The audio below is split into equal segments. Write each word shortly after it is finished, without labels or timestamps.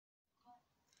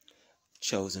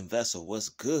chosen vessel. What's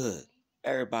good?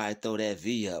 Everybody throw that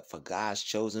V up for God's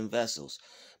chosen vessels,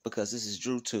 because this is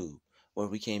Druuill, where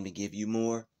we came to give you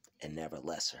more and never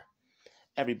lesser.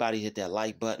 Everybody hit that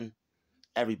like button.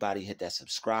 Everybody hit that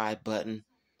subscribe button.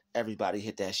 Everybody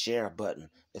hit that share button.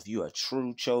 If you're a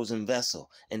true chosen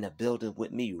vessel in the building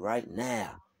with me right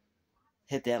now,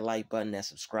 hit that like button, that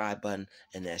subscribe button,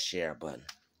 and that share button.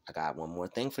 I got one more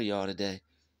thing for y'all today.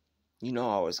 You know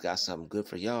I always got something good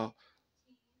for y'all.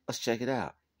 Let's check it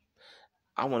out.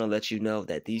 I want to let you know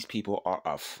that these people are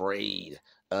afraid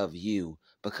of you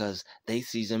because they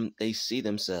see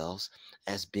themselves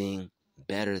as being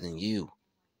better than you.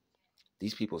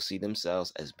 These people see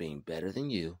themselves as being better than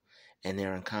you, and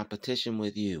they're in competition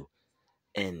with you.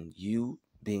 And you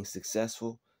being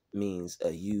successful means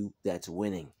a you that's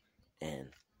winning. And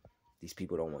these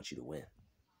people don't want you to win.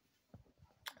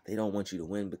 They don't want you to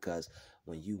win because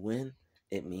when you win,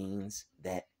 it means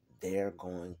that they're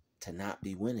going to not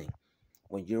be winning.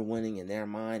 When you're winning in their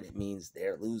mind, it means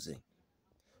they're losing.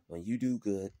 When you do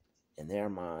good in their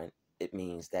mind, it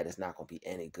means that it's not going to be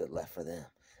any good left for them.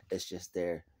 It's just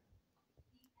their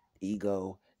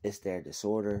ego. It's their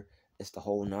disorder. It's the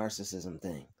whole narcissism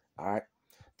thing. All right?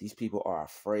 These people are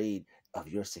afraid of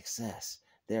your success.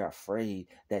 They're afraid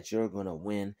that you're going to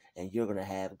win and you're going to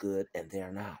have good, and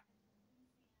they're not.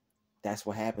 That's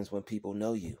what happens when people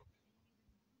know you.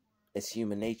 It's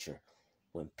human nature.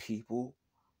 When people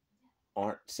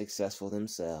aren't successful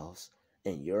themselves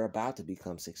and you're about to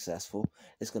become successful,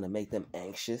 it's going to make them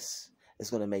anxious. It's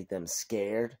going to make them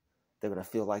scared. They're going to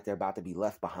feel like they're about to be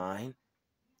left behind.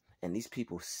 And these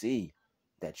people see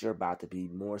that you're about to be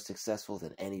more successful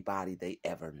than anybody they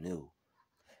ever knew.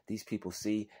 These people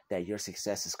see that your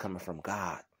success is coming from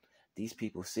God. These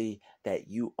people see that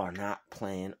you are not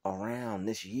playing around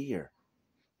this year.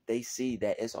 They see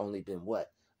that it's only been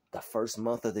the first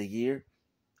month of the year,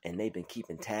 and they've been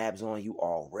keeping tabs on you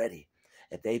already.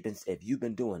 If you've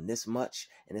been doing this much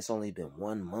and it's only been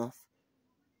 1 month,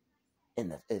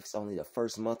 and it's only the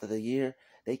first month of the year,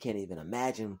 they can't even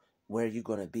imagine where you're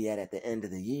going to be at the end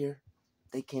of the year.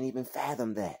 They can't even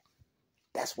fathom that.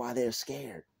 That's why they're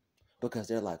scared, because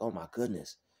they're like, oh my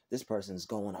goodness, this person's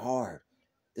going hard.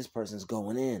 This person's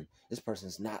going in. This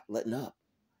person's not letting up.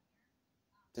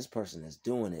 This person is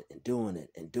doing it and doing it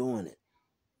and doing it.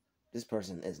 This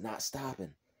person is not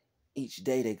stopping. Each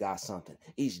day they got something.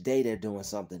 Each day they're doing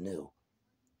something new.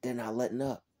 They're not letting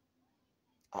up.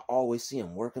 I always see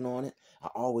him working on it. I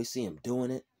always see him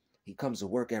doing it. He comes to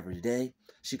work every day.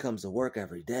 She comes to work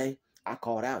every day. I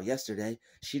called out yesterday.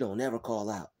 She don't never call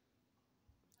out.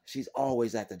 She's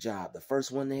always at the job. The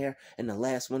first one there and the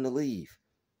last one to leave.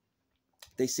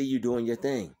 They see you doing your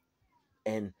thing.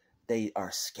 And they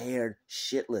are scared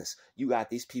shitless. You got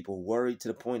these people worried to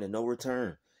the point of no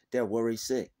return. They're worried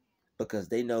sick because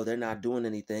they know they're not doing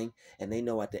anything. And they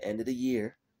know at the end of the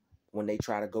year, when they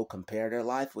try to go compare their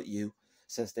life with you,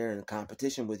 since they're in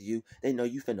competition with you, they know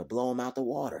you finna blow them out the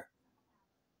water.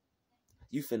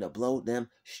 You finna blow them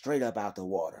straight up out the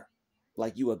water.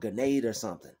 Like you a grenade or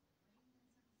something.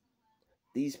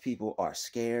 These people are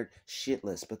scared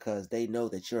shitless because they know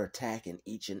that you're attacking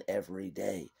each and every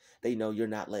day. They know you're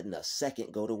not letting a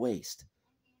second go to waste.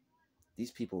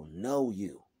 These people know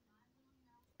you.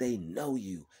 They know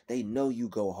you. They know you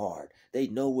go hard. They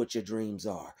know what your dreams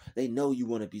are. They know you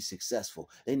want to be successful.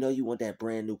 They know you want that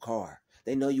brand new car.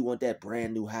 They know you want that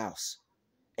brand new house.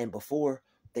 And before,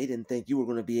 they didn't think you were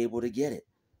going to be able to get it.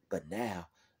 But now,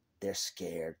 they're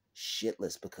scared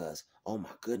shitless because, oh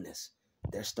my goodness,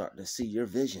 they're starting to see your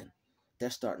vision. They're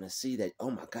starting to see that,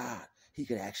 oh my God, he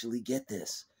could actually get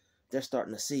this. They're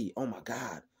starting to see, oh my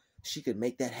God, she could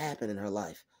make that happen in her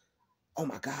life. Oh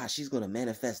my God, she's going to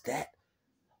manifest that.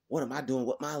 What am I doing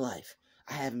with my life?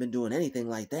 I haven't been doing anything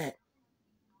like that.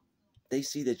 They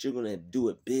see that you're going to do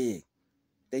it big.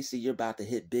 They see you're about to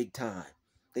hit big time.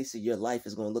 They see your life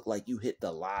is going to look like you hit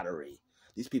the lottery.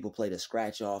 These people play the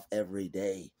scratch off every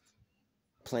day.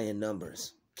 Playing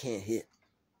numbers. Can't hit.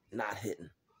 Not hitting.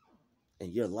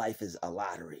 And your life is a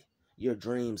lottery. Your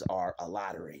dreams are a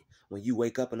lottery. When you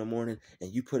wake up in the morning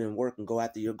and you put in work and go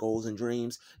after your goals and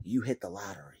dreams, you hit the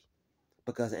lottery.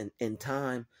 Because in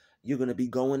time, you're going to be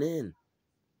going in.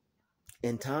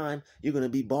 In time, you're going to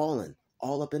be balling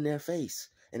all up in their face.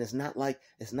 And it's not like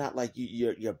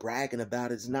you're bragging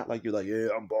about it. It's not like you're like, yeah,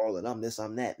 I'm balling, I'm this,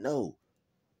 I'm that. No.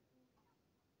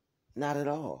 Not at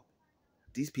all.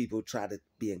 These people try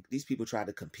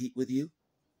to compete with you.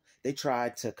 They try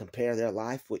to compare their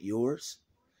life with yours.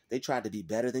 They try to be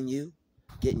better than you,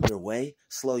 get in your way,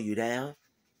 slow you down.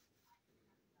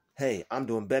 Hey, I'm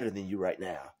doing better than you right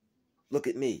now. Look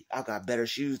at me. I got better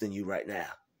shoes than you right now.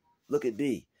 Look at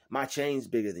me. My chain's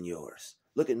bigger than yours.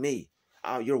 Look at me.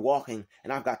 You're walking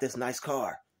and I've got this nice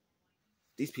car.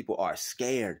 These people are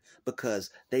scared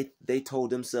because they told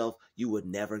themselves you would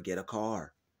never get a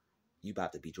car. You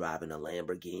about to be driving a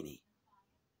Lamborghini.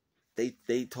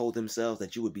 They told themselves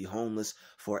that you would be homeless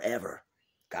forever.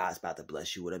 God's about to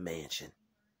bless you with a mansion.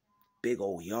 Big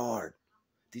old yard.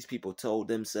 These people told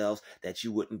themselves that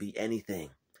you wouldn't be anything.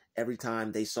 Every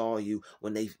time they saw you,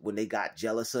 when they got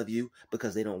jealous of you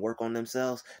because they don't work on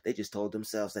themselves, they just told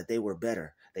themselves that they were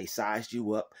better. They sized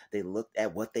you up. They looked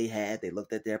at what they had. They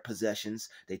looked at their possessions.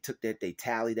 They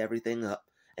tallied everything up,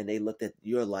 and they looked at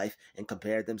your life and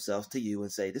compared themselves to you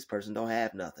and say, this person don't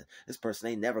have nothing. This person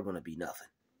ain't never going to be nothing.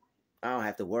 I don't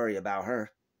have to worry about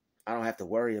her. I don't have to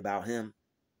worry about him.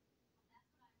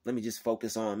 Let me just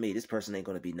focus on me. This person ain't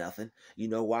going to be nothing. You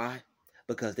know why?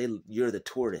 Because you're the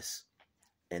tortoise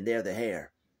and they're the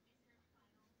hare.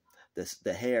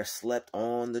 The hare slept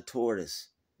on the tortoise.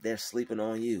 They're sleeping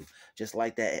on you. Just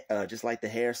like that. Just like the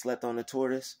hare slept on the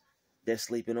tortoise, they're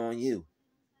sleeping on you.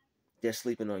 They're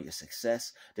sleeping on your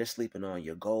success. They're sleeping on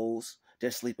your goals.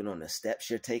 They're sleeping on the steps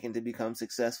you're taking to become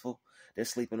successful. They're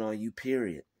sleeping on you,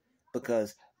 period.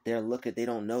 Because they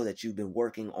don't know that you've been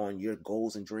working on your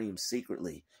goals and dreams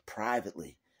secretly,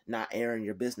 privately, not airing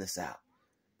your business out.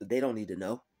 They don't need to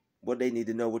know. What they need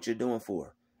to know what you're doing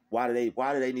for. Why do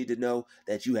they need to know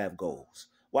that you have goals?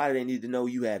 Why do they need to know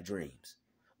you have dreams?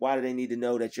 Why do they need to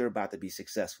know that you're about to be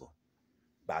successful?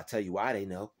 But I'll tell you why they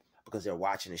know. Because they're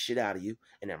watching the shit out of you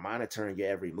and they're monitoring your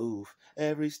every move.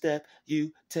 Every step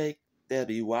you take, they'll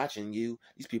be watching you.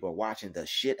 These people are watching the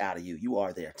shit out of you. You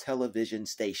are their television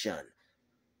station.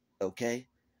 Okay?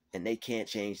 And they can't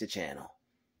change the channel.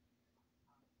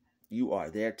 You are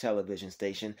their television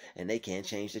station and they can't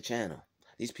change the channel.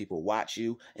 These people watch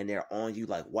you and they're on you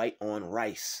like white on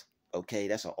rice. Okay,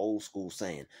 that's an old school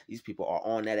saying. These people are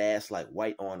on that ass like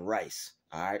white on rice.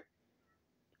 All right?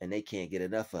 And they can't get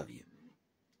enough of you.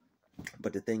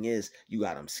 But the thing is, you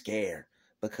got them scared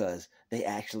because they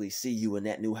actually see you in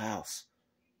that new house.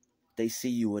 They see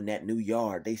you in that new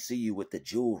yard. They see you with the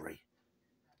jewelry.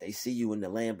 They see you in the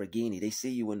Lamborghini. They see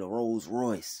you in the Rolls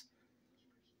Royce.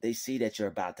 They see that you're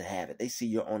about to have it. They see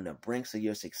you're on the brinks of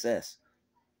your success.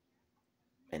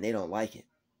 And they don't like it.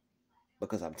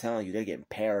 Because I'm telling you, they're getting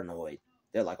paranoid.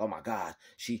 They're like, oh my God,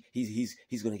 he's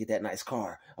gonna get that nice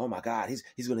car. Oh my God,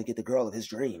 he's gonna get the girl of his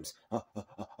dreams.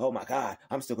 Oh my God,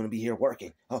 I'm still gonna be here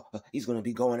working. He's gonna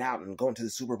be going out and going to the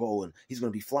Super Bowl, and he's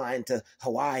gonna be flying to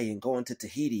Hawaii and going to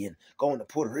Tahiti and going to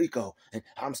Puerto Rico, and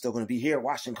I'm still gonna be here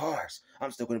washing cars.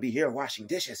 I'm still gonna be here washing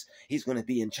dishes. He's gonna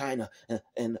be in China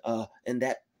and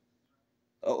that.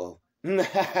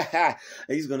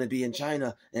 He's gonna be in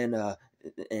China and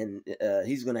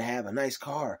he's gonna have a nice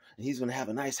car and he's gonna have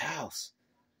a nice house.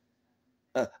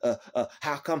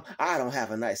 How come I don't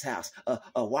have a nice house?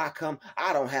 Why come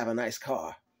I don't have a nice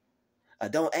car?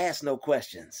 Don't ask no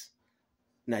questions.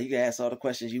 Now, you can ask all the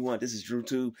questions you want. This is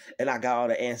Druuill, and I got all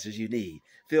the answers you need.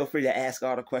 Feel free to ask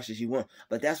all the questions you want.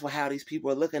 But that's how these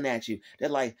people are looking at you. They're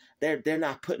like, they're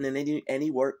not putting in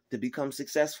any work to become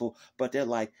successful, but they're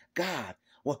like, God,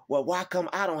 well, why come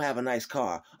I don't have a nice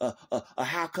car?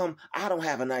 How come I don't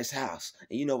have a nice house?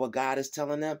 And you know what God is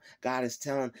telling them? God is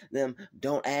telling them,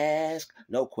 don't ask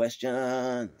no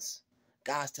questions.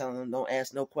 God's telling them, don't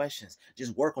ask no questions.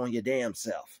 Just work on your damn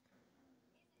self.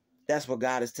 That's what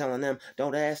God is telling them.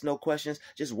 Don't ask no questions.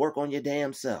 Just work on your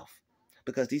damn self.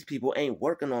 Because these people ain't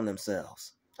working on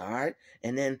themselves. All right?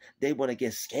 And then they want to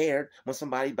get scared when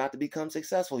somebody about to become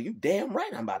successful. You damn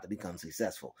right I'm about to become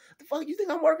successful. What the fuck you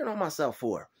think I'm working on myself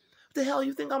for? What the hell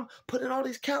you think I'm putting all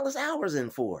these countless hours in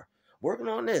for? Working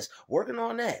on this, working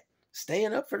on that,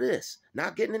 staying up for this,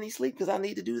 not getting any sleep because I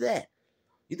need to do that.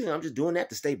 You think I'm just doing that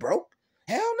to stay broke?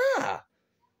 Hell nah.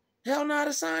 Hell not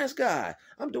a science guy.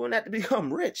 I'm doing that to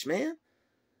become rich, man.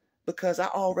 Because I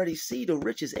already see the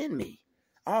riches in me.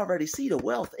 I already see the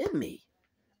wealth in me.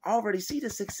 I already see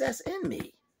the success in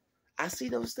me. I see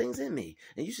those things in me.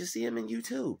 And you should see them in you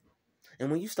too. And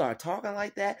when you start talking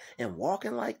like that and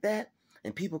walking like that,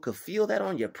 and people could feel that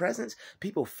on your presence,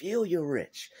 people feel you're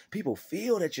rich. People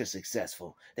feel that you're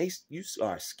successful. You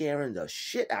are scaring the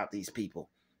shit out these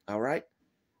people. All right?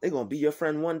 They're going to be your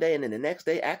friend one day and then the next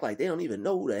day act like they don't even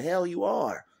know who the hell you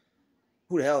are.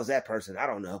 Who the hell is that person? I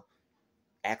don't know.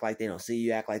 Act like they don't see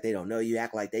you. Act like they don't know you.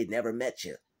 Act like they never met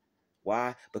you.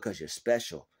 Why? Because you're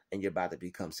special and you're about to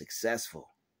become successful.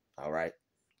 All right?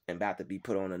 And about to be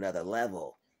put on another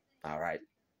level. All right?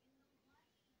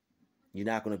 You're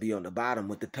not going to be on the bottom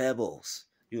with the pebbles.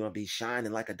 You're going to be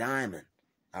shining like a diamond.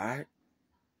 All right?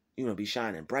 You're going to be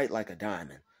shining bright like a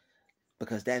diamond.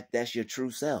 Because that's your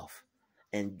true self.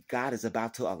 And God is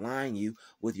about to align you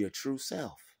with your true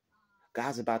self.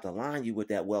 God's about to align you with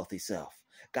that wealthy self.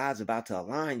 God's about to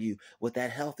align you with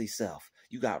that healthy self.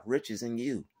 You got riches in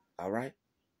you, all right?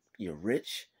 You're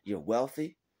rich, you're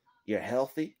wealthy, you're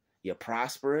healthy, you're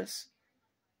prosperous,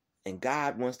 and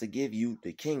God wants to give you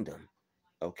the kingdom,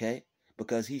 okay?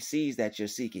 Because he sees that you're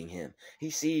seeking him.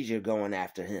 He sees you're going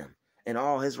after him and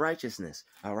all his righteousness,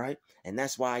 all right? And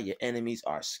that's why your enemies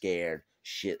are scared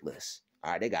shitless,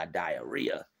 all right? They got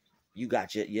diarrhea. You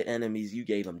got your enemies, you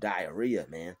gave them diarrhea,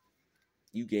 man.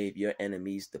 You gave your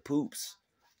enemies the poops.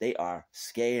 They are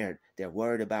scared. They're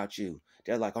worried about you.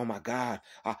 They're like, oh my God,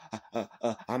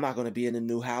 I'm not going to be in the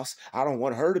new house. I don't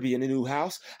want her to be in the new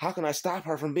house. How can I stop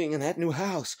her from being in that new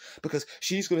house? Because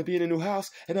she's going to be in the new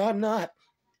house and I'm not.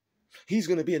 He's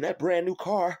going to be in that brand new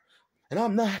car and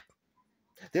I'm not.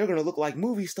 They're going to look like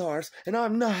movie stars and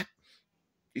I'm not.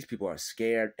 These people are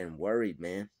scared and worried,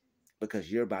 man,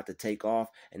 because you're about to take off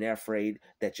and they're afraid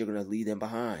that you're going to leave them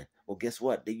behind. Well, guess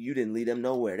what? You didn't leave them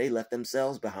nowhere. They left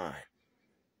themselves behind.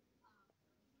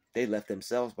 They left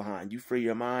themselves behind. You free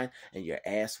your mind and your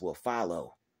ass will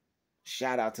follow.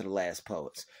 Shout out to the last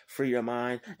poets. Free your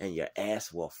mind and your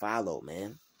ass will follow,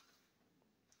 man.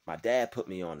 My dad put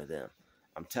me onto them.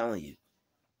 I'm telling you,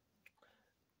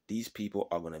 these people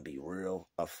are going to be real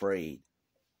afraid.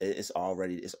 It's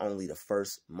only the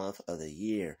first month of the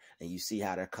year and you see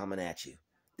how they're coming at you.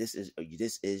 This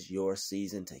is your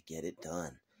season to get it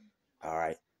done. All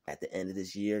right. At the end of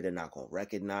this year, they're not going to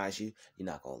recognize you. You're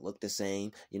not going to look the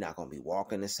same. You're not going to be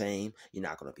walking the same. You're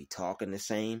not going to be talking the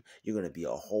same. You're going to be a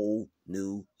whole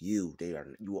new you.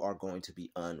 You are going to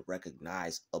be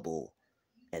unrecognizable,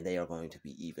 and they are going to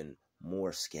be even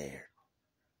more scared.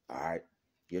 All right.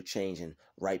 You're changing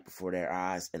right before their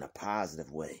eyes in a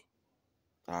positive way.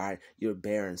 All right. You're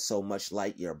bearing so much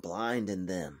light. You're blinding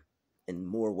them in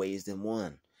more ways than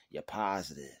one. You're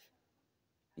positive.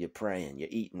 You're praying, you're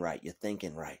eating right, you're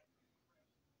thinking right.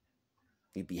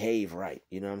 You behave right.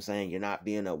 You know what I'm saying? You're not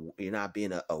being a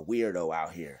weirdo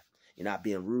out here. You're not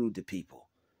being rude to people.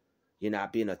 You're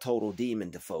not being a total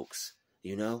demon to folks.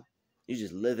 You know? You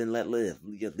just live and let live.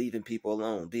 You're leaving people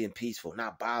alone, being peaceful,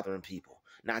 not bothering people,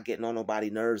 not getting on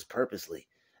nobody's nerves purposely,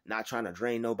 not trying to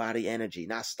drain nobody's energy,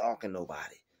 not stalking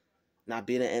nobody, not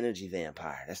being an energy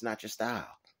vampire. That's not your style.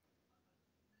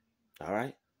 All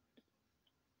right?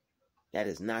 That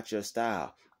is not your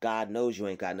style. God knows you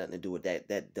ain't got nothing to do with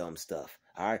that dumb stuff.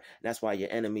 All right? And that's why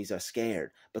your enemies are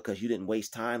scared, because you didn't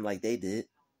waste time like they did.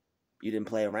 You didn't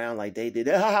play around like they did.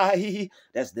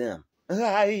 That's them.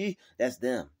 That's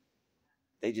them.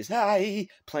 They just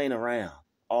playing around,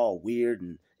 all weird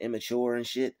and immature and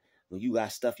shit, when you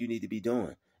got stuff you need to be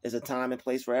doing. There's a time and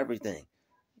place for everything.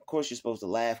 Of course, you're supposed to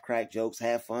laugh, crack jokes,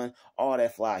 have fun, all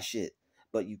that fly shit.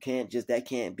 But that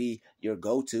can't be your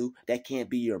go-to. That can't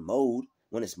be your mode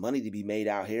when it's money to be made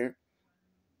out here.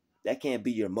 That can't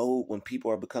be your mode when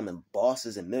people are becoming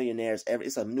bosses and millionaires.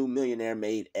 It's a new millionaire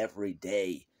made every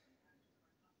day.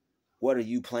 What are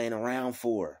you playing around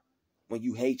for? When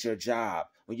you hate your job,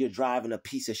 when you're driving a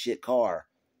piece of shit car,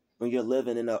 when you're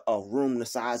living in a room the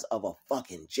size of a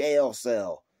fucking jail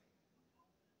cell.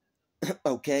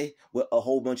 Okay? With a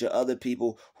whole bunch of other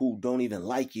people who don't even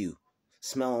like you.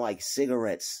 Smelling like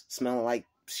cigarettes, smelling like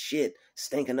shit,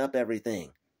 stinking up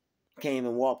everything. Can't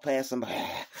even walk past somebody.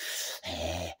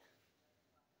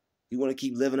 You want to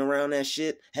keep living around that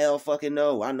shit? Hell fucking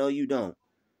no. I know you don't.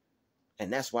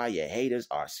 And that's why your haters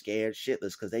are scared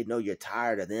shitless, because they know you're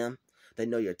tired of them. They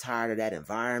know you're tired of that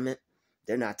environment.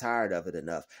 They're not tired of it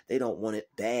enough. They don't want it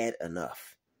bad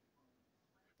enough.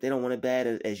 They don't want it bad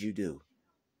as you do.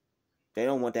 They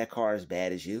don't want that car as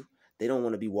bad as you. They don't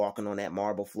want to be walking on that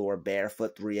marble floor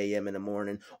barefoot 3 a.m. in the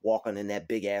morning, walking in that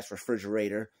big-ass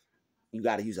refrigerator. You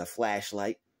got to use a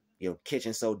flashlight. Your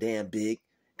kitchen's so damn big.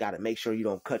 Got to make sure you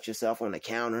don't cut yourself on the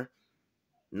counter.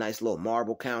 Nice little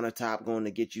marble countertop going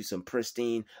to get you some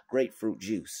pristine grapefruit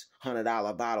juice.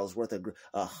 $100 bottles worth of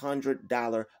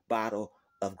 $100 bottle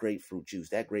of grapefruit juice.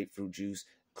 That grapefruit juice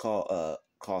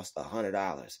cost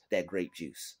 $100. That grape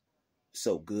juice.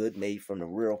 So good, made from the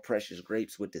real precious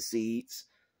grapes with the seeds.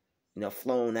 You know,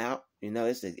 flown out. You know,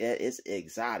 it's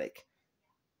exotic,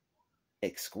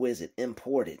 exquisite,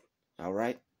 imported. All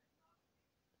right.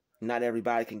 Not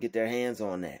everybody can get their hands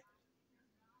on that.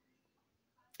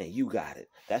 And you got it.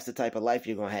 That's the type of life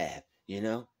you're going to have, you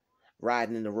know?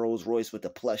 Riding in the Rolls Royce with the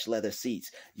plush leather seats.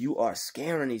 You are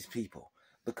scaring these people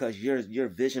because your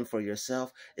vision for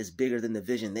yourself is bigger than the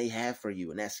vision they have for you.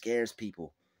 And that scares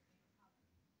people.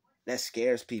 That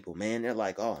scares people, man. They're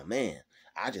like, oh, man,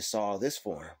 I just saw this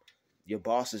for him. Your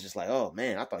boss is just like, oh,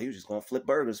 man, I thought he was just going to flip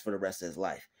burgers for the rest of his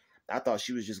life. I thought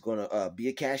she was just going to be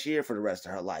a cashier for the rest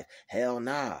of her life. Hell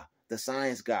nah. the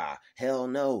science guy. Hell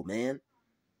no, man.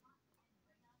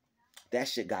 That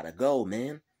shit gotta go,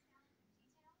 man.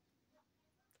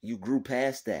 You grew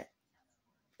past that.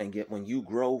 And when you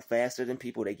grow faster than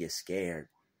people, they get scared.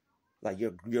 Like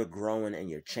you're growing and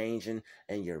you're changing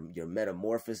and you're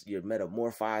metamorphosing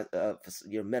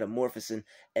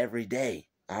every day.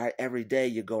 All right, every day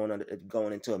you're going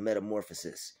into a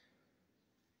metamorphosis.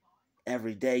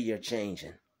 Every day you're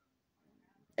changing.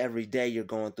 Every day you're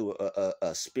going through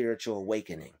a spiritual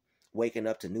awakening, waking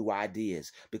up to new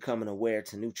ideas, becoming aware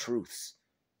to new truths.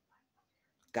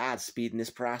 God's speeding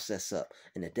this process up,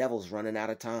 and the devil's running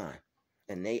out of time.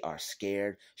 And they are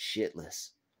scared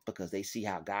shitless because they see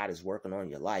how God is working on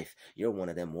your life. You're one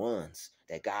of them ones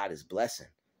that God is blessing.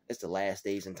 It's the last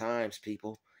days and times,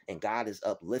 people. And God is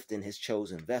uplifting his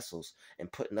chosen vessels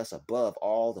and putting us above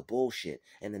all the bullshit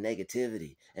and the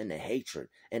negativity and the hatred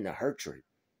and the hatred.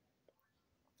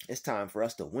 It's time for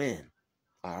us to win.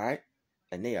 All right?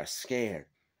 And they are scared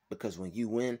because when you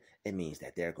win, it means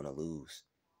that they're going to lose.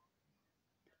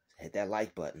 Hit that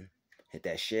like button. Hit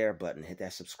that share button. Hit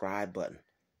that subscribe button.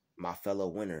 My fellow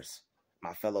winners.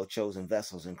 My fellow chosen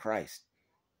vessels in Christ.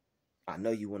 I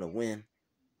know you want to win.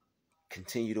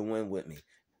 Continue to win with me.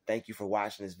 Thank you for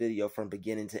watching this video from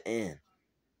beginning to end.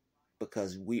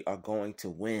 Because we are going to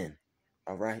win.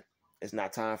 All right? It's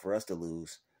not time for us to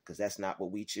lose. Because that's not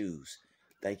what we choose.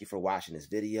 Thank you for watching this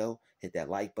video. Hit that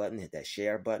like button. Hit that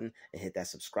share button. And hit that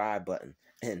subscribe button.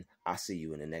 And I'll see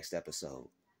you in the next episode.